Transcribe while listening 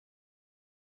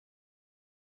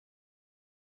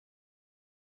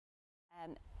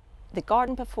Um, the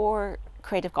garden before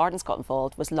Creative Gardens got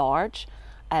involved was large,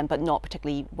 but not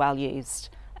particularly well used.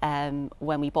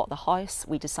 When we bought the house,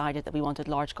 we decided that we wanted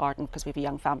a large garden because we have a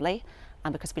young family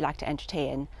and because we like to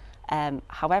entertain.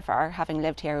 However, having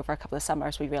lived here over a couple of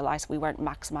summers, we realised we weren't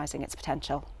maximising its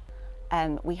potential.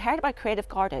 We heard about Creative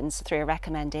Gardens through a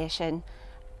recommendation.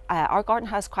 Our garden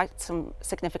has quite some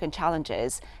significant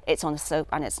challenges. It's on a slope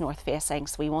and it's north facing,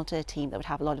 so we wanted a team that would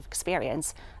have a lot of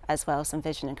experience as well as some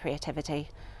vision and creativity.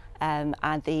 And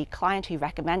the client who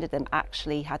recommended them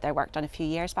actually had their work done a few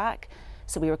years back,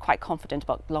 so we were quite confident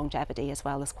about longevity as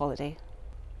well as quality.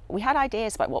 We had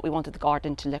ideas about what we wanted the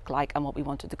garden to look like and what we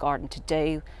wanted the garden to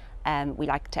do. We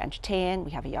like to entertain,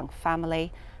 we have a young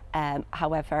family,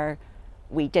 however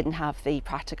we didn't have the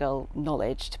practical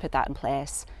knowledge to put that in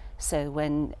place. So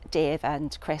when Dave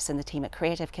and Chris and the team at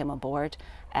Creative came on board,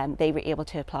 they were able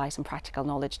to apply some practical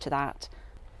knowledge to that.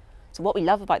 So what we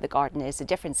love about the garden is the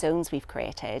different zones we've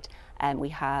created. We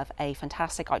have a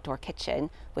fantastic outdoor kitchen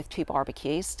with 2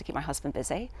 barbecues to keep my husband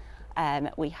busy.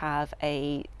 We have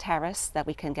a terrace that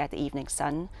we can get the evening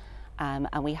sun,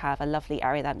 and we have a lovely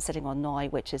area that I'm sitting on now,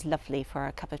 which is lovely for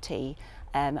a cup of tea,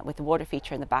 with the water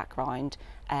feature in the background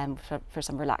for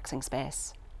some relaxing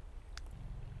space.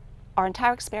 Our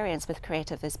entire experience with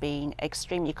Creative has been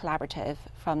extremely collaborative,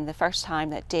 from the first time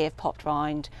that Dave popped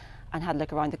round and had a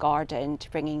look around the garden to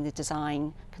bringing the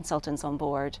design consultants on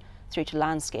board through to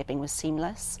landscaping was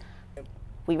seamless.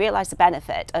 We realised the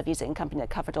benefit of using a company that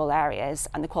covered all areas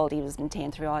and the quality was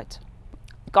maintained throughout.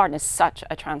 The garden is such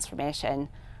a transformation.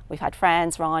 We've had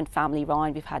friends round, family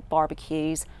round, we've had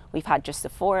barbecues, we've had just the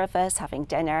 4 of us having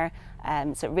dinner,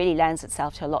 so it really lends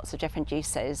itself to lots of different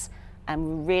uses.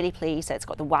 I'm really pleased that it's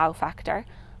got the wow factor,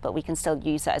 but we can still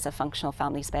use it as a functional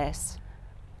family space.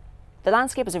 The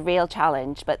landscape is a real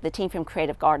challenge, but the team from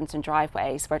Creative Gardens and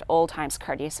Driveways were at all times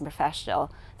courteous and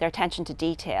professional. Their attention to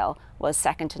detail was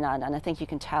second to none, and I think you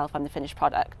can tell from the finished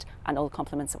product and all the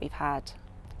compliments that we've had.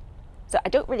 So I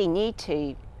don't really need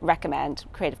to recommend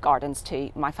Creative Gardens to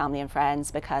my family and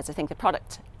friends because I think the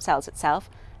product sells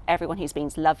itself. Everyone who's been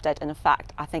loved it, and in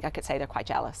fact I think I could say they're quite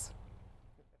jealous.